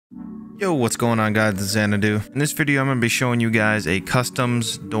Yo, what's going on, guys? This is Xanadu. In this video, I'm going to be showing you guys a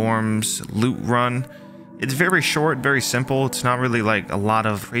customs dorms loot run. It's very short, very simple. It's not really like a lot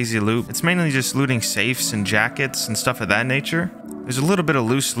of crazy loot. It's mainly just looting safes and jackets and stuff of that nature. There's a little bit of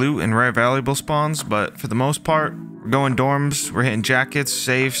loose loot and rare valuable spawns, but for the most part, we're going dorms, we're hitting jackets,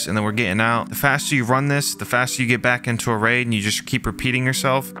 safes, and then we're getting out. The faster you run this, the faster you get back into a raid and you just keep repeating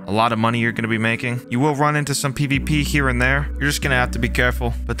yourself. A lot of money you're going to be making. You will run into some PvP here and there. You're just going to have to be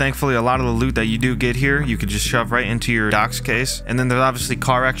careful. But thankfully, a lot of the loot that you do get here, you can just shove right into your docs case. And then there's obviously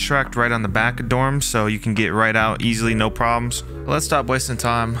car extract right on the back of dorms, so you can get right out easily, no problems. But let's stop wasting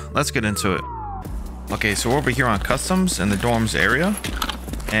time. Let's get into it. Okay, so we're over here on customs in the dorms area.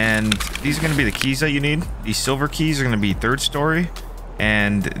 And these are going to be the keys that you need. These silver keys are going to be 3rd story.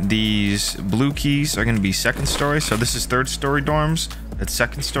 And these blue keys are going to be 2nd story. So this is 3rd story dorms. That's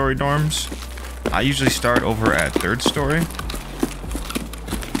 2nd story dorms. I usually start over at 3rd story.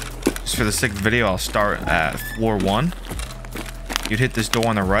 Just for the sake of the video, I'll start at floor 1. You'd hit this door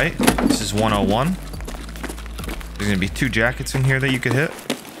on the right. This is 101. There's going to be 2 jackets in here that you could hit.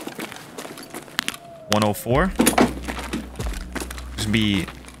 104. There's going to be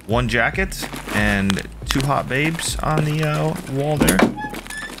 1 jacket and 2 hot babes on the wall there.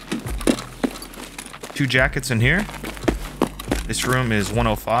 2 jackets in here. This room is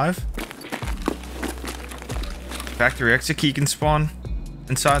 105. Factory exit key can spawn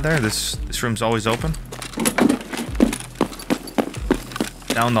inside there. This room's always open.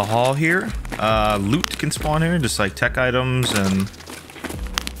 Down the hall here, loot can spawn here, just like tech items and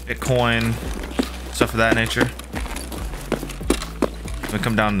Bitcoin, stuff of that nature. We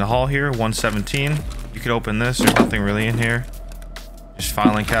come down the hall here, 117. You could open this. There's nothing really in here. Just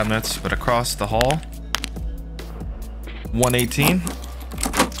filing cabinets. But across the hall, 118.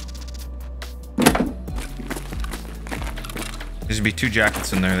 There's gonna be 2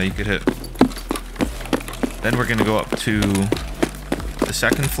 jackets in there that you could hit. Then we're gonna go up to the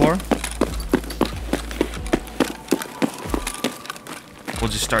 2nd floor.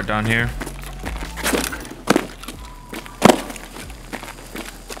 We'll just start down here.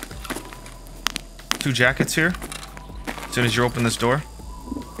 Two jackets here as soon as you open this door.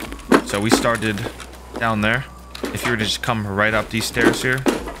 So we started down there. If you were to just come right up these stairs here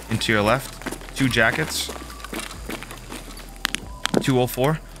into your left, 2 jackets,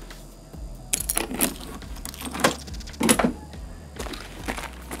 204.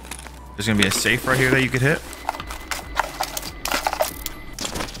 There's gonna be a safe right here that you could hit.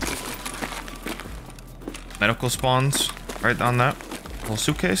 Medical spawns right on that little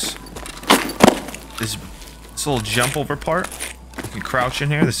suitcase. This little jump over part, you can crouch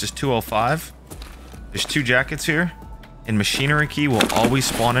in here. This is 205. There's 2 jackets here, and machinery key will always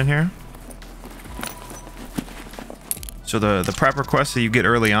spawn in here. So the prep request that you get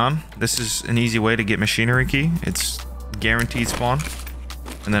early on, this is an easy way to get machinery key. It's guaranteed spawn.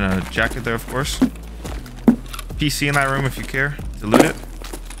 And then a jacket there, of course. PC in that room if you care to loot it.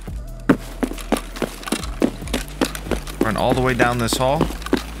 Run all the way down this hall.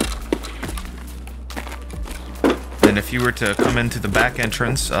 And if you were to come into the back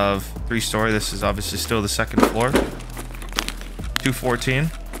entrance of 3 story, this is obviously still the 2nd floor.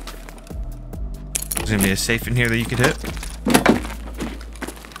 214. There's gonna be a safe in here that you could hit.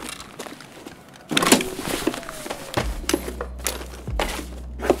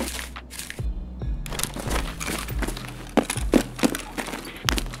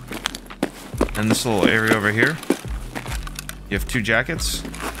 And this little area over here, you have 2 jackets,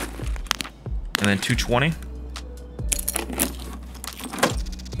 and then 220.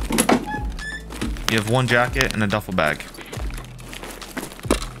 You have 1 jacket and a duffel bag.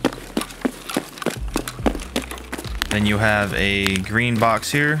 Then you have a green box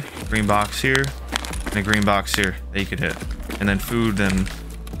here, and a green box here that you could hit. And then food and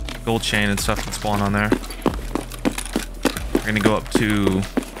gold chain and stuff can spawn on there. We're gonna go up to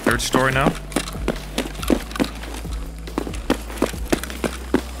 3rd story now.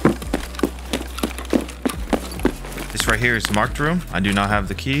 This right here is the marked room. I do not have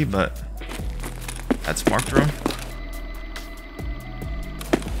the key, but that's marked room.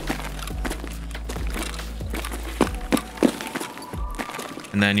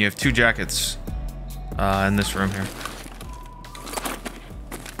 And then you have 2 jackets in this room here.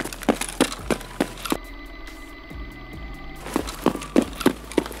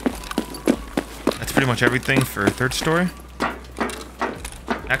 That's pretty much everything for 3rd story.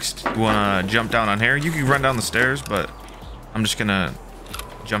 Next, you want to jump down on here. You can run down the stairs, but I'm just gonna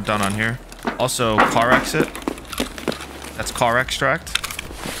jump down on here. Also, car exit. That's car extract.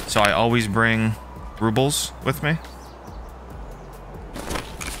 So I always bring roubles with me.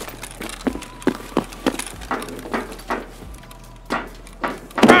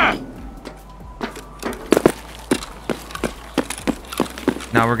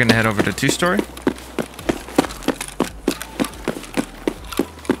 Now we're gonna head over to 2-story.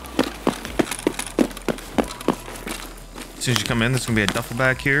 As soon as you come in, there's gonna be a duffel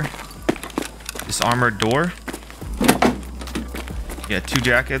bag here. This armored door. You got 2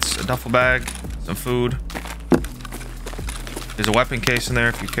 jackets, a duffel bag, some food. There's a weapon case in there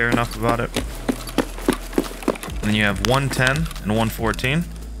if you care enough about it. And then you have 110 and 114.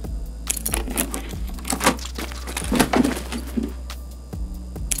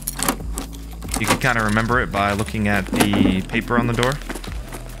 You can kind of remember it by looking at the paper on the door.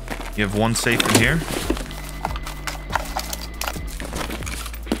 You have 1 safe in here.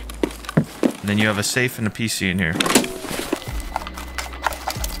 And then you have a safe and a PC in here.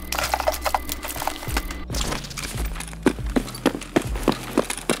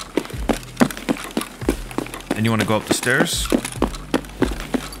 Then you want to go up the stairs.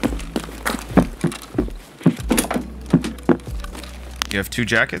 You have 2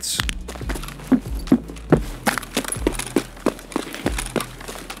 jackets.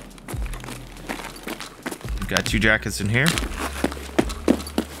 You've got 2 jackets in here.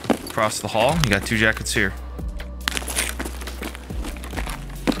 Across the hall, you got 2 jackets here.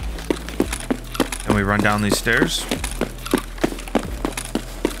 And we run down these stairs.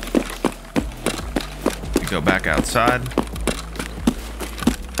 We go back outside.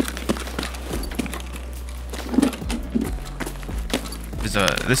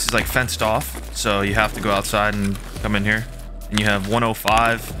 This is like fenced off, so you have to go outside and come in here. And you have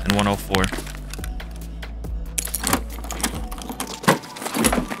 105 and 104.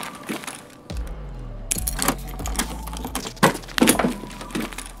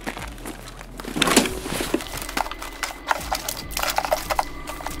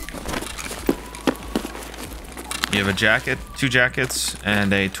 You have a jacket, 2 jackets,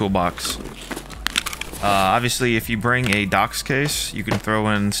 and a toolbox. Obviously, if you bring a docs case, you can throw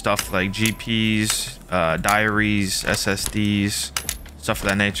in stuff like GPs, diaries, SSDs, stuff of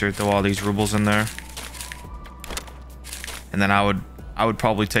that nature. Throw all these roubles in there. And then I would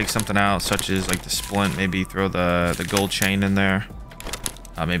probably take something out, such as like the splint. Maybe throw the gold chain in there.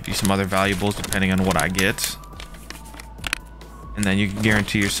 Maybe some other valuables, depending on what I get. And then you can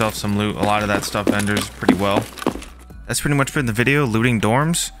guarantee yourself some loot. A lot of that stuff vendors pretty well. That's pretty much been the video, looting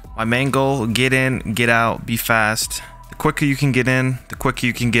dorms. My main goal, get in, get out, be fast. The quicker you can get in, the quicker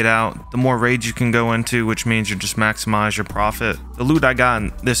you can get out, the more raids you can go into, which means you just maximize your profit. The loot I got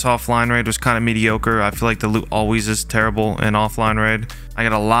in this offline raid was kind of mediocre. I feel like the loot always is terrible in offline raid. I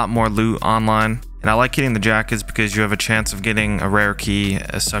got a lot more loot online. And I like getting the jackets because you have a chance of getting a rare key,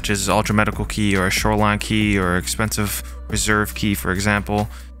 such as ultra medical key or a shoreline key or expensive reserve key, for example.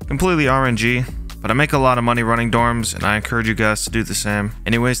 Completely RNG. But I make a lot of money running dorms, and I encourage you guys to do the same.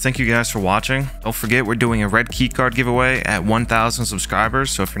 Anyways, thank you guys for watching. Don't forget, we're doing a red keycard giveaway at 1,000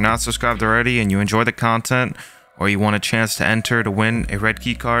 subscribers. So if you're not subscribed already and you enjoy the content, or you want a chance to enter to win a red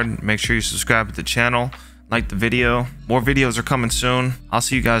keycard, make sure you subscribe to the channel, like the video. More videos are coming soon. I'll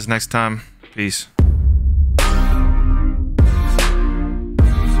see you guys next time. Peace.